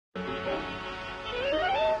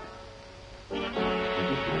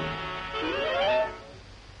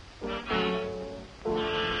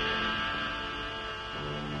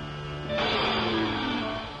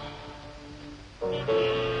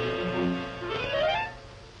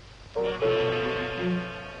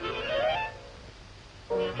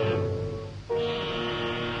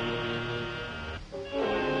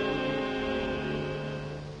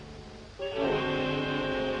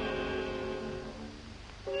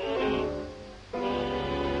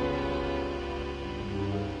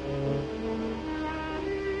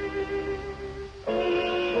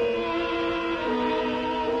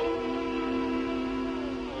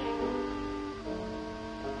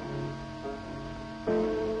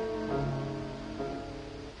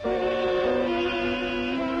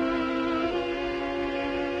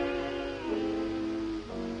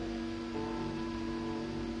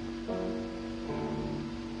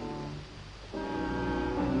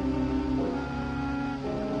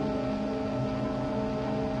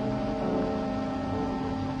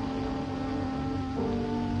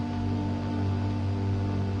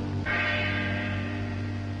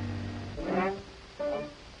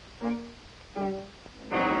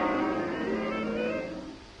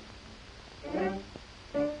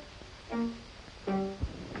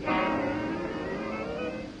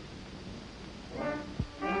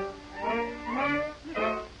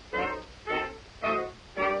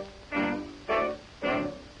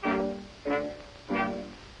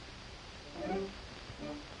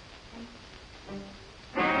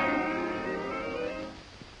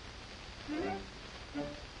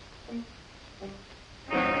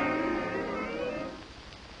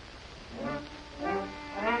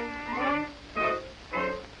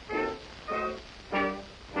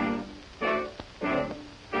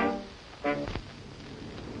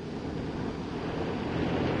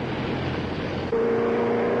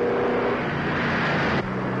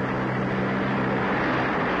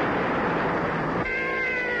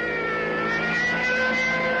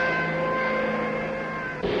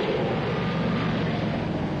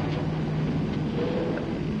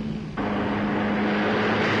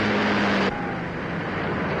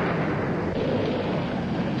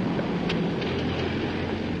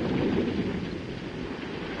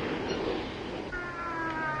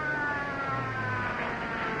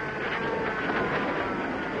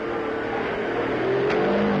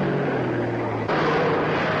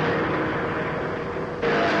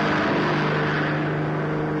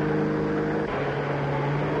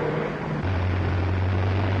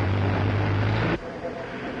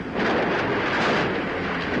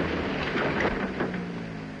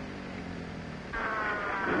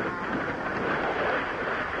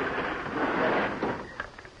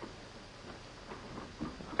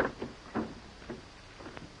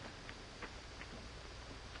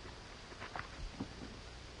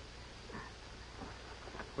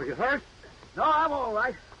Were you hurt? No, I'm all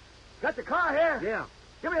right. Got the car here? Yeah.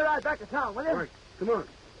 Give me a ride back to town, will you? All right. Come on.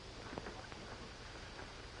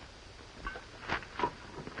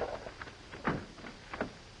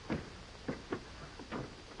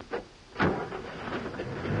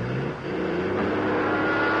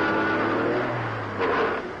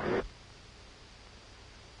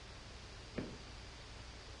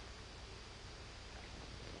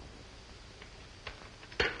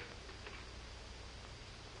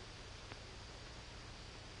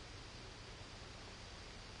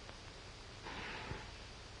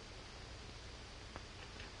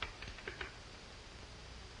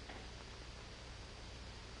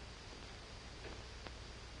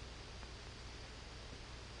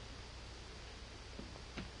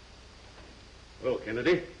 Hello,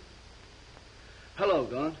 Kennedy. Hello,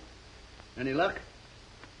 Gaunt. Any luck?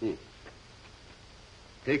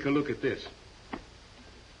 Take a look at this.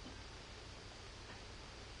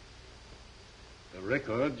 The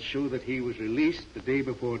records show that he was released the day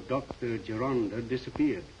before Dr. Geronda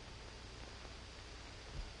disappeared.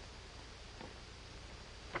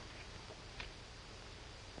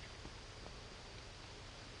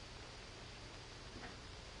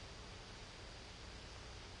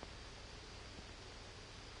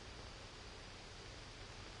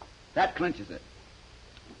 That clinches it.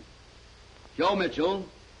 Joe Mitchell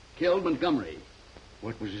killed Montgomery.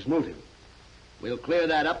 What was his motive? We'll clear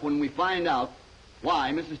that up when we find out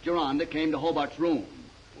why Mrs. Geronda came to Hobart's room.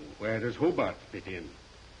 Where does Hobart fit in?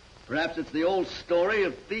 Perhaps it's the old story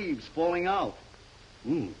of thieves falling out.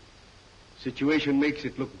 Situation makes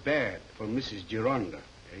it look bad for Mrs. Geronda,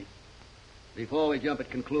 eh? Before we jump at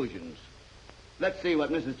conclusions, let's see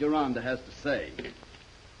what Mrs. Geronda has to say.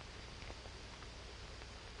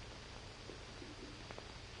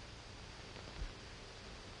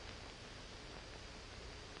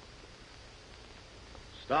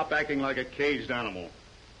 Stop acting like a caged animal.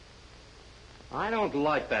 I don't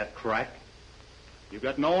like that crack. You've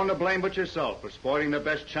got no one to blame but yourself for spoiling the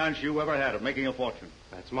best chance you ever had of making a fortune.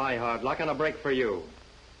 That's my hard luck and a break for you.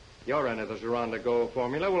 Your end of the Geronda Gold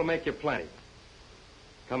formula will make you plenty.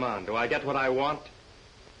 Come on, do I get what I want?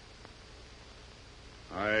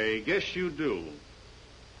 I guess you do.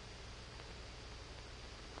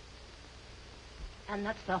 And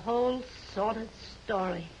that's the whole sordid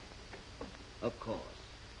story. Of course.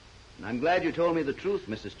 And I'm glad you told me the truth,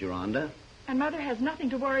 Mrs. Geronda. And Mother has nothing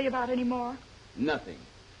to worry about anymore. Nothing.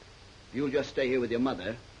 If you'll just stay here with your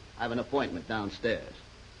mother, I have an appointment downstairs.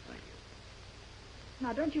 Thank you.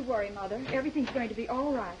 Now, don't you worry, Mother. Everything's going to be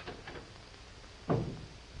all right.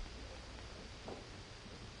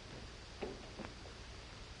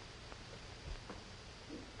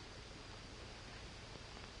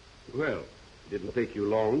 Well, it didn't take you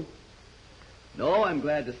long. No, I'm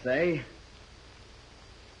glad to say.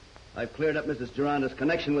 I've cleared up Mrs. Geronda's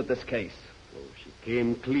connection with this case. Oh, she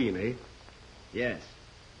came clean, eh? Yes.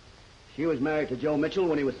 She was married to Joe Mitchell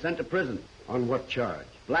when he was sent to prison. On what charge?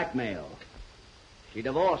 Blackmail. She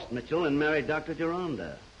divorced Mitchell and married Dr.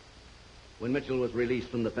 Geronda. When Mitchell was released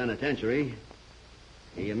from the penitentiary,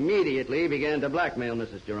 he immediately began to blackmail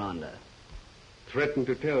Mrs. Geronda. Threatened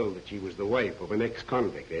to tell that she was the wife of an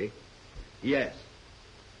ex-convict, eh? Yes.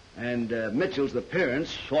 And Mitchell's appearance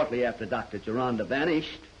shortly after Dr. Geronda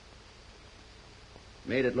vanished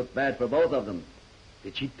made it look bad for both of them.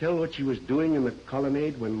 Did she tell what she was doing in the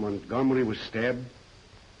colonnade when Montgomery was stabbed?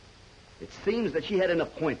 It seems that she had an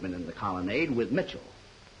appointment in the colonnade with Mitchell.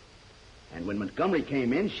 And when Montgomery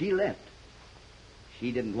came in, she left.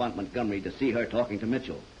 She didn't want Montgomery to see her talking to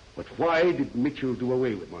Mitchell. But why did Mitchell do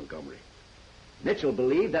away with Montgomery? Mitchell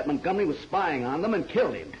believed that Montgomery was spying on them and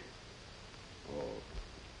killed him.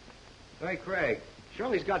 Oh. Hey, Craig,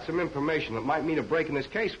 Shirley's got some information that might mean a break in this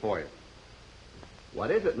case for you. What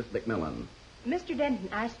is it, Miss McMillan? Mr. Denton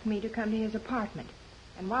asked me to come to his apartment.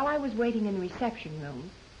 And while I was waiting in the reception room,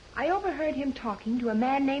 I overheard him talking to a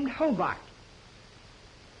man named Hobart.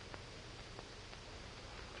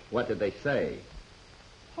 What did they say?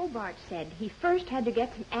 Hobart said he first had to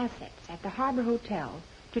get some assets at the Harbor Hotel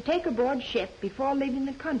to take aboard ship before leaving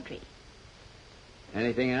the country.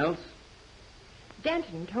 Anything else?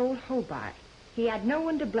 Denton told Hobart he had no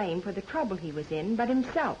one to blame for the trouble he was in but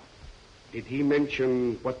himself. Did he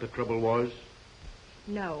mention what the trouble was?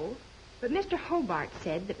 No, but Mr. Hobart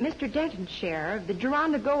said that Mr. Denton's share of the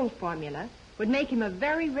Geronda Gold formula would make him a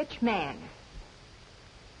very rich man.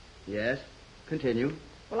 Yes, continue.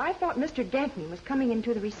 Well, I thought Mr. Denton was coming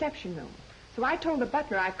into the reception room, so I told the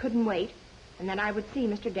butler I couldn't wait, and that I would see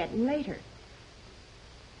Mr. Denton later.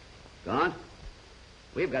 Gaunt,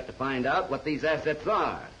 we've got to find out what these assets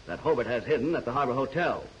are that Hobart has hidden at the Harbor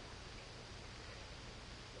Hotel.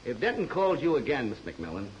 If Denton calls you again, Miss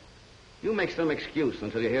McMillan, you make some excuse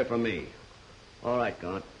until you hear from me. All right,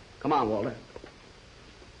 Gaunt. Come on, Walter.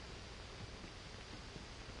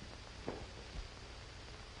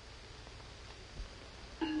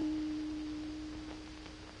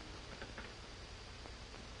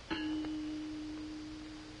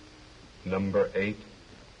 Number 8.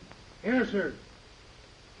 Here, sir.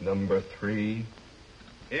 Number 3.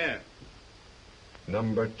 Here.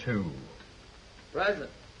 Number 2. Present.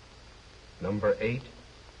 Number 8.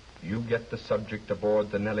 You get the subject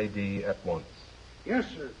aboard the Nellie D at once. Yes,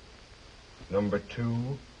 sir. Number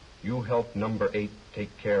 2. You help number 8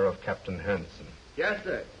 take care of Captain Hansen. Yes,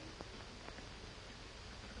 sir.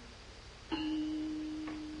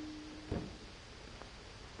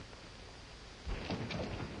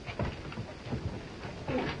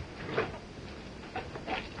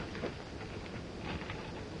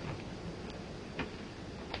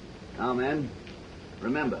 Now, men,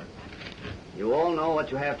 remember, you all know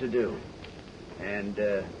what you have to do. And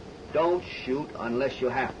don't shoot unless you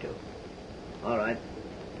have to. All right,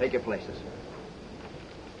 take your places.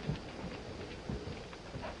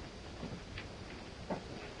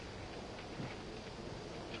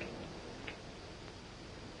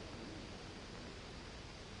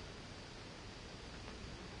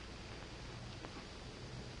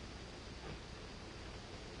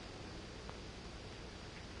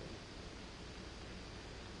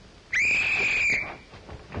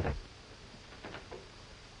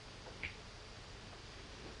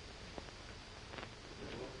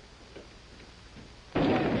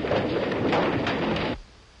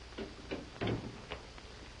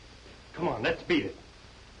 Come on, let's beat it.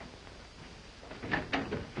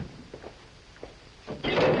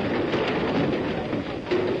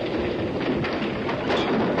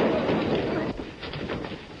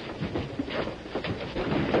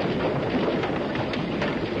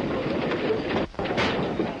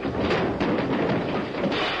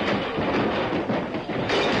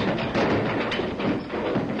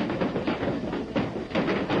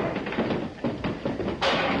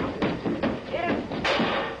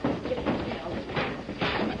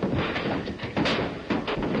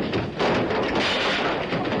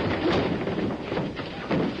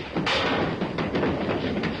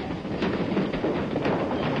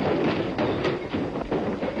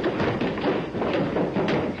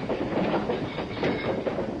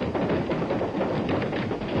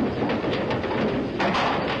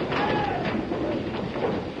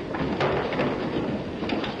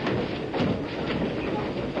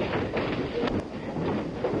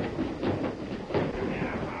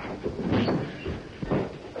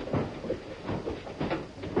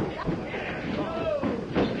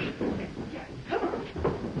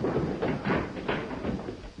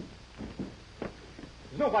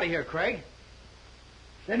 Nobody here, Craig.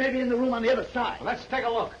 They may be in the room on the other side. Let's take a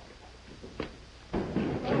look.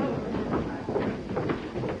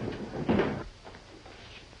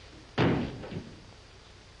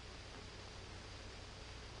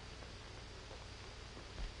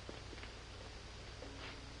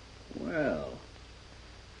 Well,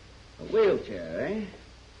 a wheelchair, eh?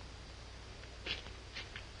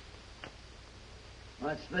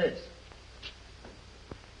 What's this?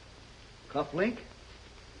 Cufflink?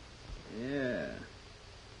 Yeah.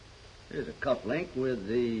 Here's a cufflink with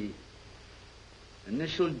the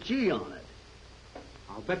initial G on it.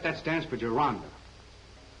 I'll bet that stands for Geronda.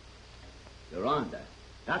 Geronda.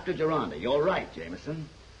 Dr. Geronda. You're right, Jameson.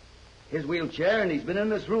 His wheelchair, and he's been in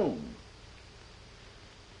this room.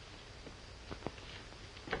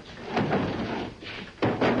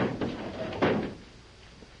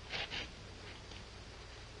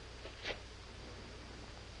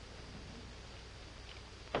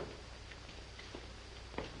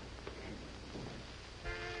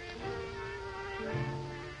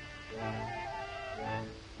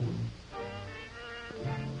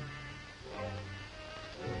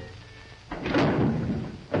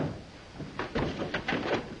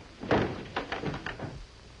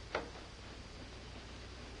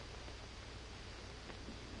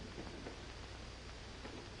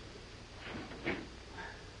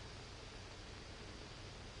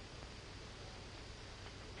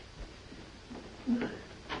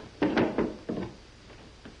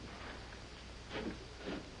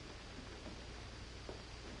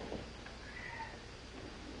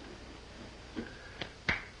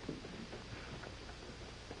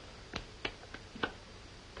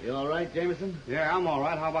 You all right, Jameson? Yeah, I'm all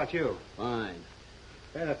right. How about you? Fine.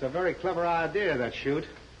 Yeah, that's a very clever idea, that chute.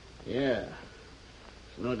 Yeah.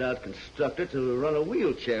 It's no doubt constructed to run a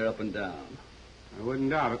wheelchair up and down. I wouldn't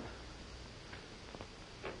doubt it.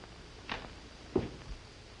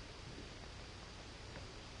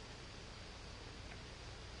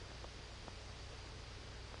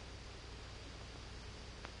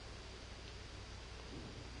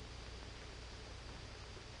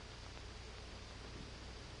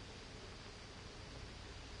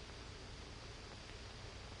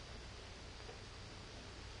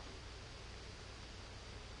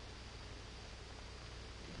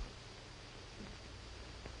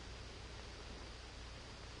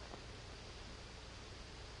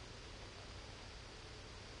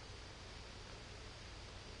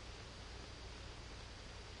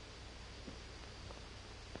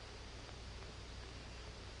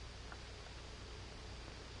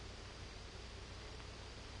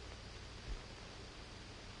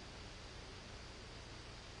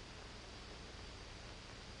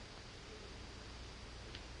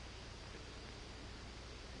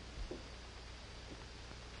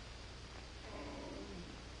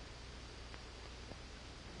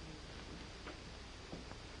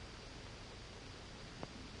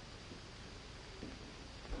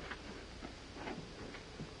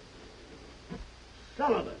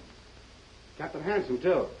 Sullivan. Captain Hanson,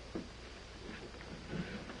 too.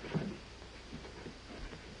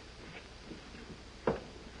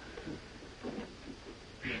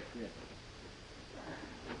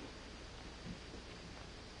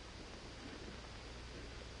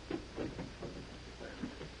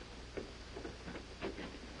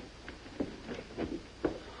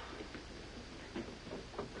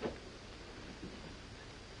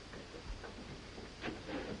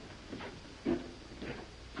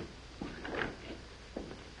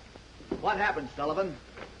 What happened, Sullivan?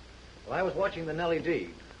 Well, I was watching the Nellie D.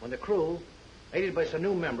 when the crew, aided by some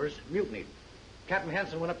new members, mutinied. Captain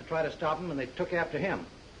Hanson went up to try to stop them, and they took after him.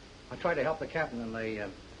 I tried to help the captain, and they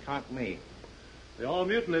conked me. They all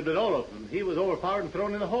mutinied with Olaf, and he was overpowered and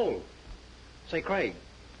thrown in the hole. Say, Craig,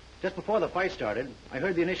 just before the fight started, I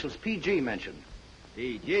heard the initials PG mentioned.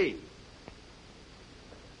 PG.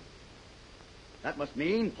 That must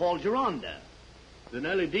mean Paul Gironda. The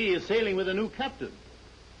Nellie D is sailing with a new captain.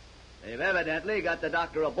 They've evidently got the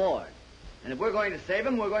doctor aboard. And if we're going to save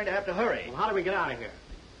him, we're going to have to hurry. Well, how do we get out of here?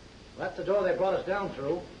 Well, that's the door they brought us down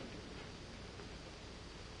through.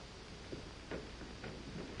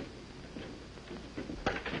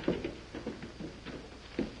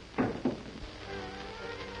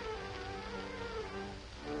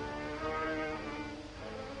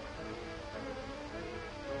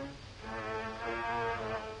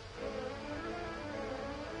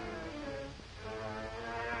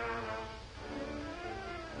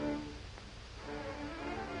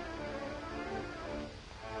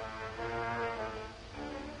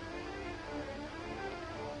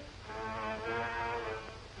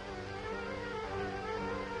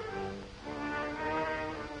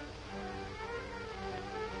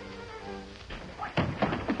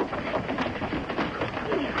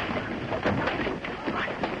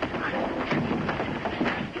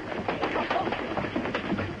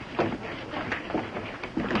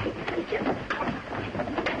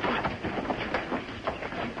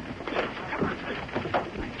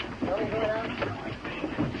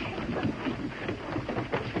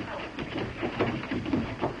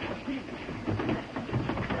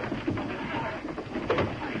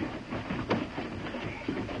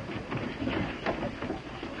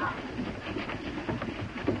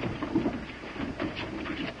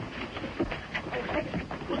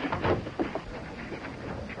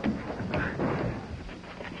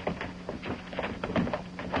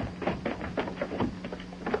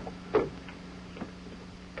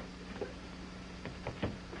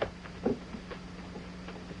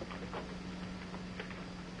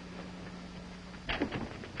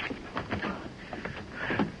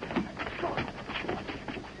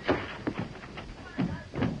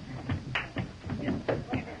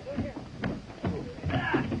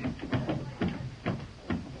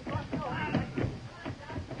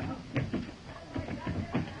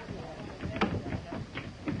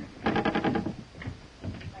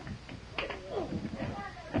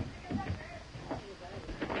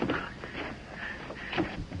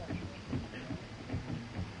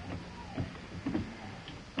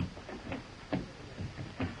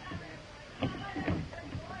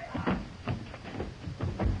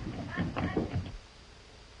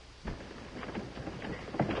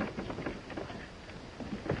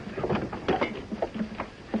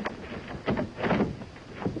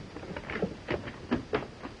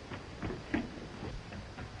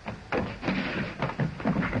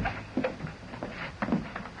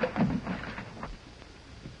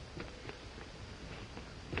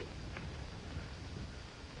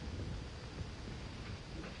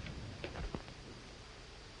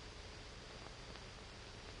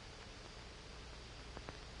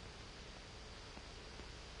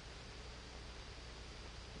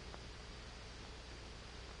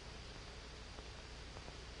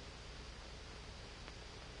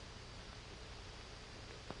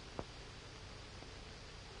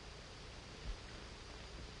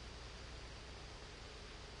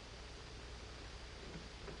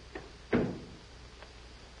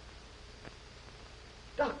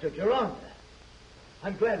 Dr. Gironda,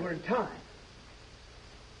 I'm glad we're in time.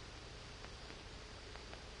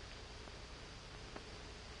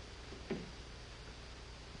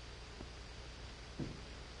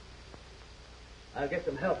 I'll get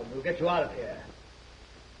some help and we'll get you out of here.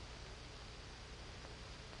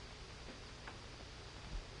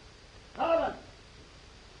 Sullivan!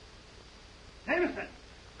 Jameson!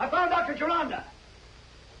 I found Dr. Gironda!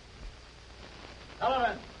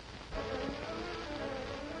 Sullivan!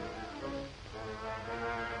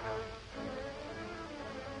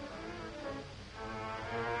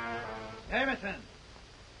 Jameson!